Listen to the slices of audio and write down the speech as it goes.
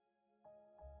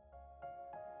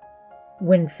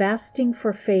When fasting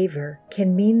for favor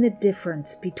can mean the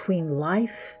difference between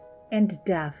life and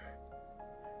death.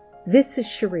 This is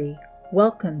Cherie.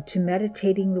 Welcome to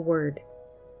Meditating the Word.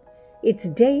 It's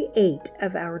day 8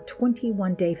 of our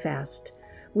 21-day fast.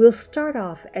 We'll start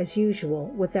off as usual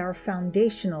with our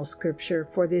foundational scripture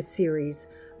for this series,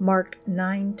 Mark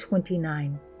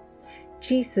 9:29.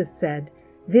 Jesus said,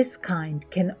 "This kind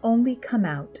can only come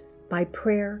out by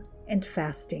prayer and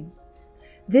fasting."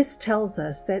 This tells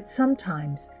us that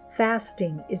sometimes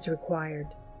fasting is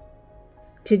required.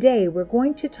 Today we're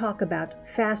going to talk about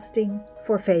fasting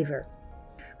for favor.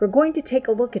 We're going to take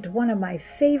a look at one of my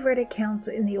favorite accounts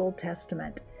in the Old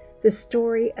Testament, the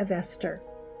story of Esther.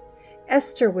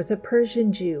 Esther was a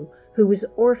Persian Jew who was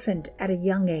orphaned at a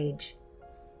young age.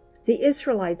 The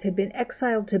Israelites had been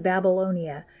exiled to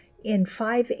Babylonia in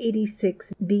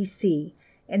 586 BC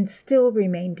and still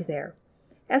remained there.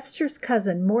 Esther's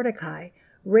cousin Mordecai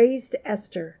raised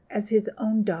Esther as his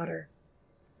own daughter.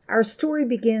 Our story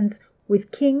begins with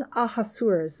King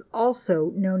Ahasuerus, also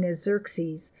known as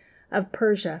Xerxes, of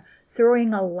Persia,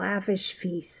 throwing a lavish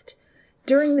feast.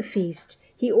 During the feast,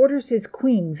 he orders his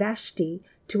queen Vashti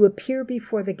to appear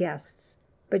before the guests,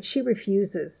 but she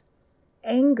refuses.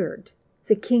 Angered,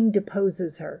 the king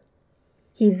deposes her.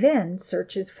 He then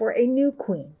searches for a new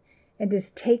queen and is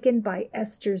taken by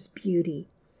Esther's beauty.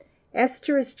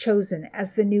 Esther is chosen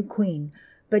as the new queen,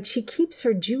 but she keeps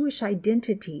her Jewish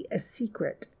identity a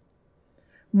secret.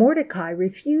 Mordecai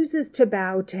refuses to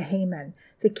bow to Haman,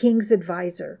 the king's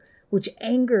advisor, which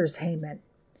angers Haman.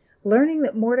 Learning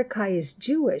that Mordecai is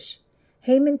Jewish,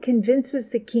 Haman convinces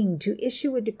the king to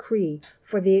issue a decree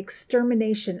for the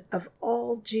extermination of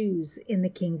all Jews in the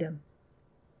kingdom.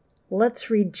 Let's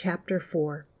read chapter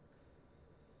 4.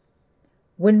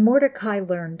 When Mordecai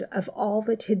learned of all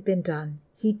that had been done,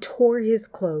 he tore his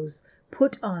clothes,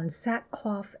 put on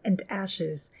sackcloth and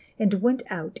ashes, and went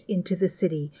out into the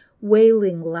city,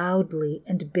 wailing loudly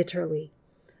and bitterly.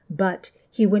 But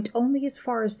he went only as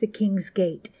far as the king's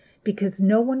gate, because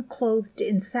no one clothed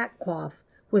in sackcloth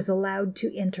was allowed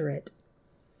to enter it.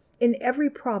 In every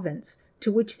province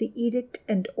to which the edict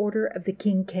and order of the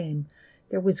king came,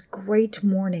 there was great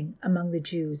mourning among the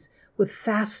Jews, with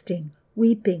fasting,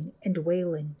 weeping, and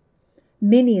wailing.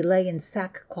 Many lay in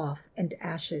sackcloth and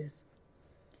ashes.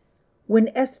 When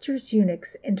Esther's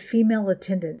eunuchs and female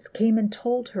attendants came and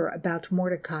told her about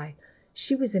Mordecai,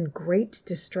 she was in great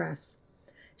distress.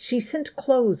 She sent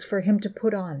clothes for him to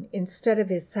put on instead of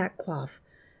his sackcloth,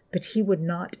 but he would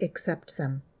not accept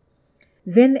them.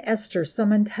 Then Esther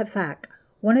summoned Hathach,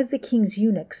 one of the king's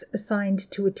eunuchs assigned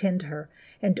to attend her,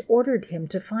 and ordered him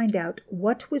to find out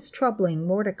what was troubling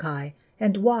Mordecai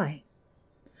and why.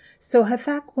 So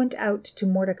Hathach went out to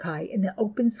Mordecai in the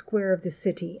open square of the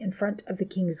city in front of the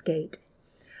king's gate.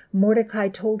 Mordecai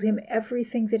told him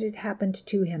everything that had happened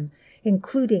to him,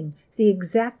 including the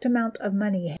exact amount of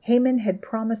money Haman had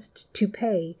promised to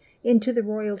pay into the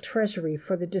royal treasury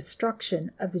for the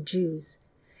destruction of the Jews.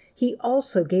 He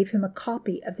also gave him a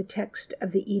copy of the text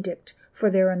of the edict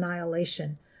for their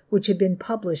annihilation, which had been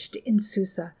published in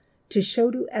Susa, to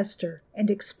show to Esther and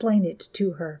explain it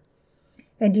to her.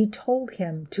 And he told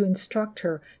him to instruct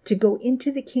her to go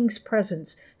into the king's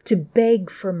presence to beg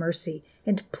for mercy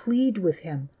and plead with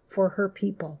him for her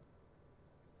people.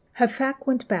 Hathach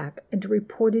went back and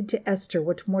reported to Esther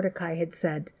what Mordecai had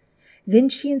said. Then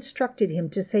she instructed him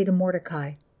to say to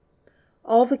Mordecai,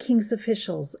 "All the king's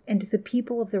officials and the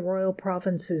people of the royal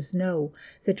provinces know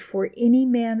that for any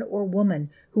man or woman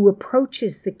who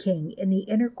approaches the king in the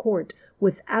inner court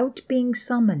without being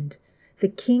summoned, the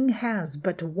king has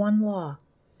but one law,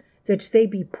 that they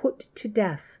be put to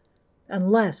death,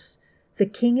 unless the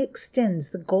king extends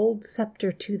the gold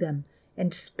scepter to them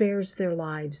and spares their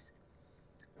lives.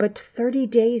 But 30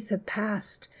 days have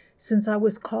passed since I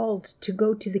was called to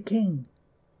go to the king."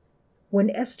 When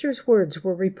Esther's words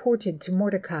were reported to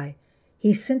Mordecai,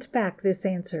 he sent back this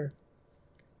answer: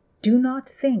 "Do not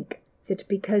think that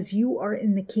because you are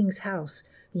in the king's house,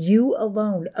 you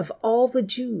alone of all the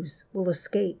Jews will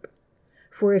escape.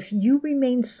 For if you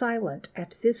remain silent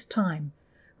at this time,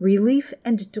 relief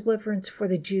and deliverance for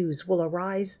the Jews will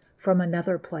arise from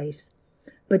another place,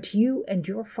 but you and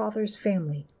your father's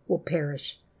family will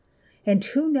perish. And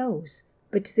who knows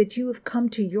but that you have come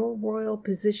to your royal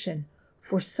position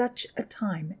for such a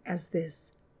time as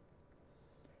this?"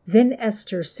 Then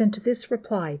Esther sent this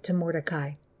reply to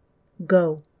Mordecai: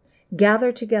 "Go,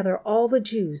 gather together all the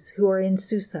Jews who are in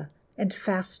Susa, and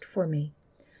fast for me.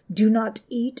 Do not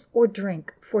eat or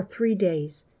drink for 3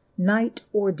 days, night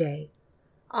or day.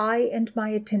 I and my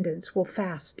attendants will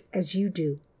fast as you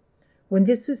do. When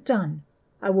this is done,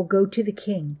 I will go to the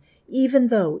king, even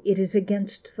though it is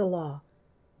against the law,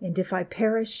 and if I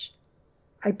perish,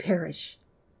 I perish."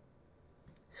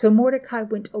 So Mordecai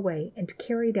went away and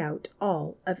carried out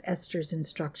all of Esther's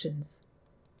instructions.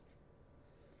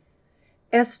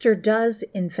 Esther does,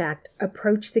 in fact,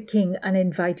 approach the king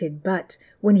uninvited, but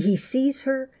when he sees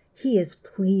her, he is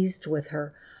pleased with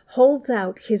her, holds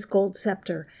out his gold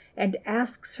scepter, and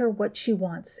asks her what she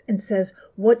wants, and says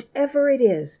whatever it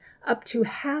is, up to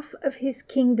half of his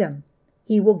kingdom,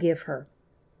 he will give her.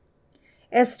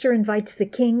 Esther invites the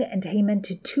king and Haman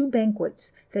to 2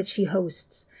 banquets that she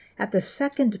hosts. At the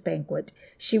second banquet,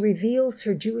 she reveals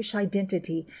her Jewish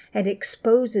identity and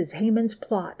exposes Haman's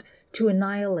plot to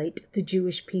annihilate the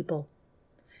Jewish people.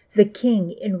 The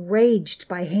king, enraged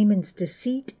by Haman's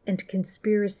deceit and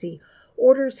conspiracy,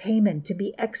 orders Haman to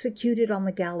be executed on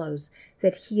the gallows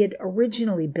that he had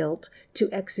originally built to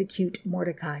execute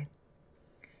Mordecai.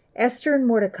 Esther and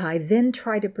Mordecai then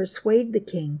try to persuade the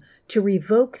king to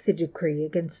revoke the decree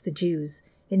against the Jews.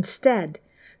 Instead,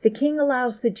 the king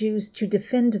allows the Jews to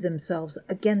defend themselves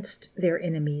against their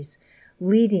enemies,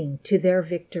 leading to their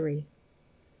victory.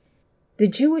 The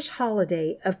Jewish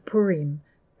holiday of Purim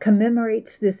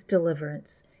commemorates this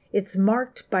deliverance. It's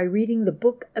marked by reading the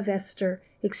book of Esther,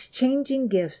 exchanging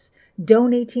gifts,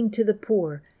 donating to the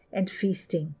poor, and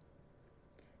feasting.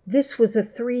 This was a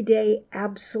 3-day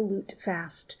absolute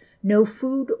fast, no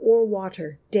food or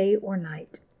water, day or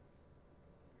night.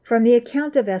 From the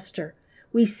account of Esther,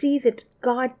 we see that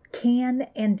God can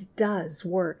and does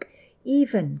work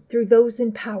even through those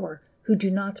in power who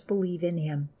do not believe in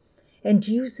him, and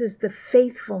uses the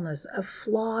faithfulness of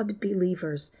flawed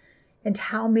believers, and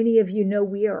how many of you know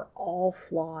we are all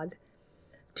flawed,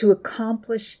 to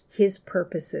accomplish his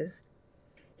purposes.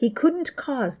 He couldn't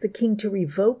cause the king to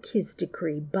revoke his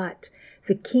decree, but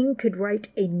the king could write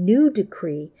a new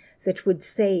decree that would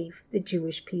save the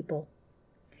Jewish people.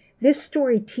 This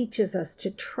story teaches us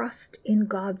to trust in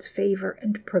God's favor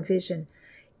and provision,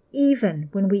 even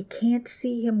when we can't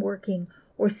see him working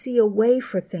or see a way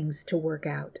for things to work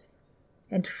out.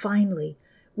 And finally,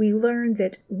 we learn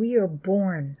that we are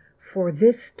born for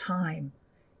this time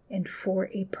and for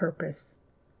a purpose.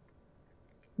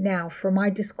 Now, for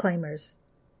my disclaimers.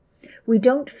 We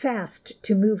don't fast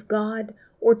to move God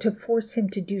or to force him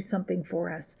to do something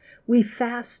for us. We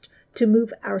fast to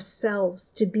move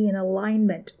ourselves to be in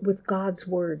alignment with God's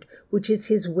word, which is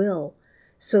his will,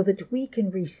 so that we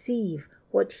can receive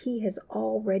what he has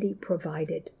already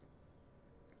provided.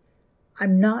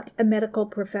 I'm not a medical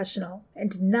professional,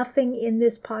 and nothing in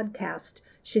this podcast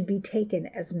should be taken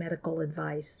as medical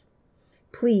advice.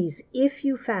 Please, if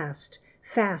you fast,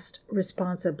 fast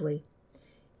responsibly.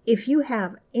 If you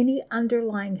have any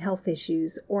underlying health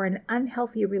issues or an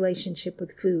unhealthy relationship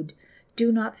with food,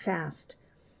 do not fast.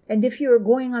 And if you are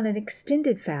going on an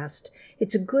extended fast,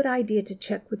 it's a good idea to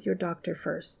check with your doctor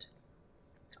first.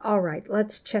 All right,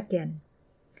 let's check in.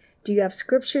 Do you have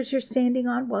scriptures you're standing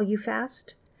on while you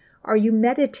fast? Are you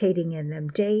meditating in them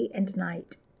day and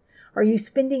night? Are you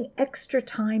spending extra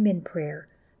time in prayer,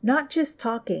 not just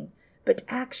talking, but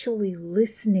actually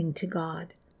listening to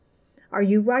God? Are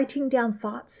you writing down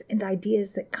thoughts and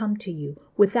ideas that come to you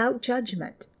without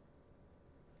judgment?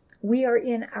 We are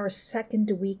in our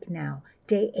 2nd week now,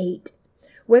 day 8.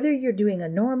 Whether you're doing a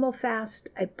normal fast,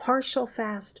 a partial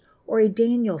fast, or a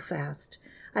Daniel fast,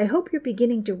 I hope you're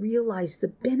beginning to realize the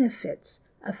benefits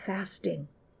of fasting.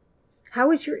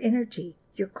 How is your energy,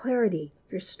 your clarity,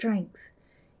 your strength?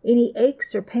 Any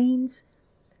aches or pains?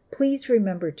 Please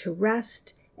remember to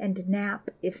rest and nap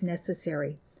if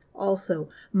necessary. Also,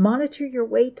 monitor your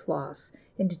weight loss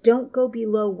and don't go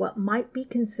below what might be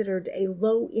considered a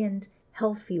low-end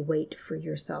healthy weight for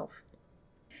yourself.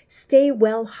 Stay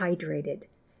well hydrated.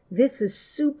 This is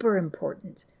super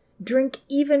important. Drink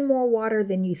even more water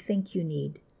than you think you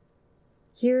need.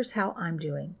 Here's how I'm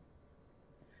doing.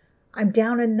 I'm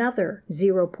down another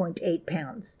 0.8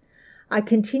 pounds. I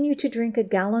continue to drink a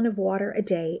gallon of water a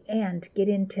day and get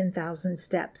in 10,000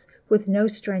 steps with no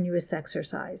strenuous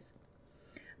exercise.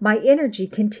 My energy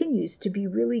continues to be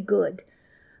really good.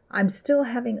 I'm still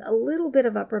having a little bit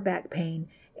of upper back pain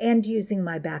and using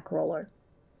my back roller.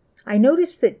 I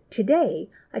noticed that today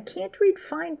I can't read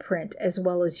fine print as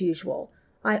well as usual.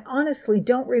 I honestly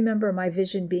don't remember my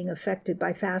vision being affected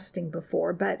by fasting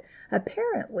before, but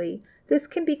apparently this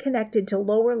can be connected to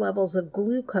lower levels of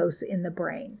glucose in the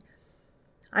brain.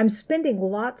 I'm spending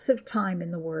lots of time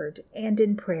in the Word and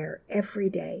in prayer every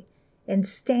day and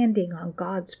standing on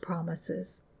God's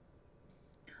promises.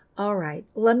 All right,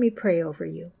 let me pray over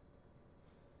you.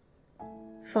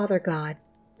 Father God,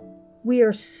 we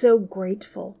are so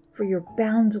grateful for your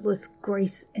boundless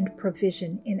grace and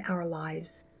provision in our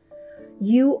lives.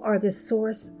 You are the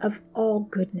source of all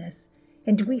goodness,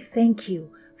 And we thank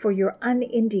you for your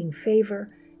unending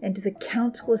favor and the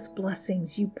countless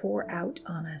blessings you pour out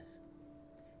on us.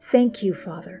 Thank you,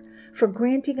 Father, for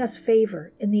granting us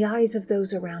favor in the eyes of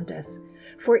those around us,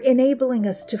 for enabling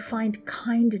us to find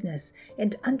kindness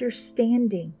and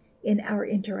understanding in our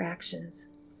interactions.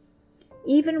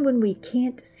 Even when we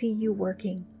can't see you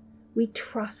working, we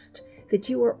trust that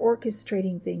you are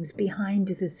orchestrating things behind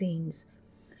the scenes.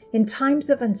 In times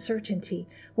of uncertainty,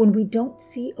 when we don't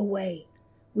see a way,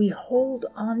 we hold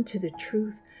on to the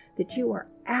truth that you are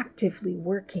actively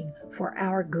working for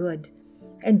our good,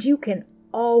 and you can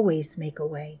always make a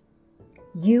way.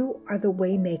 You are the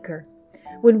way maker.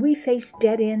 When we face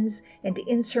dead ends and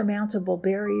insurmountable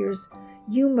barriers,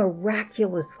 you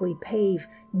miraculously pave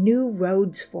new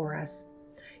roads for us.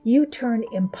 You turn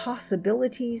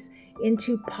impossibilities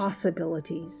into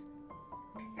possibilities.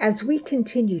 As we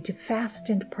continue to fast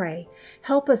and pray,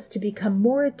 help us to become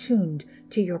more attuned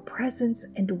to your presence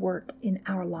and work in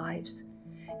our lives.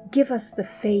 Give us the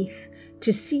faith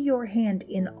to see your hand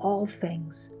in all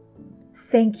things.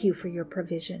 Thank you for your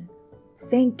provision.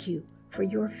 Thank you for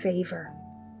your favor.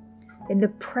 In the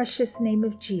precious name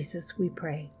of Jesus we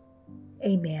pray.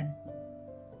 Amen.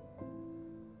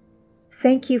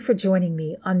 Thank you for joining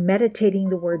me on Meditating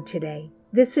the Word today.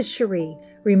 This is Cherie,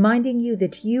 reminding you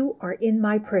that you are in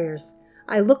my prayers.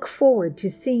 I look forward to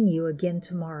seeing you again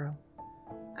tomorrow.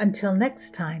 Until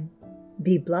next time,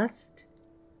 be blessed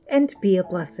and be a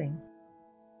blessing.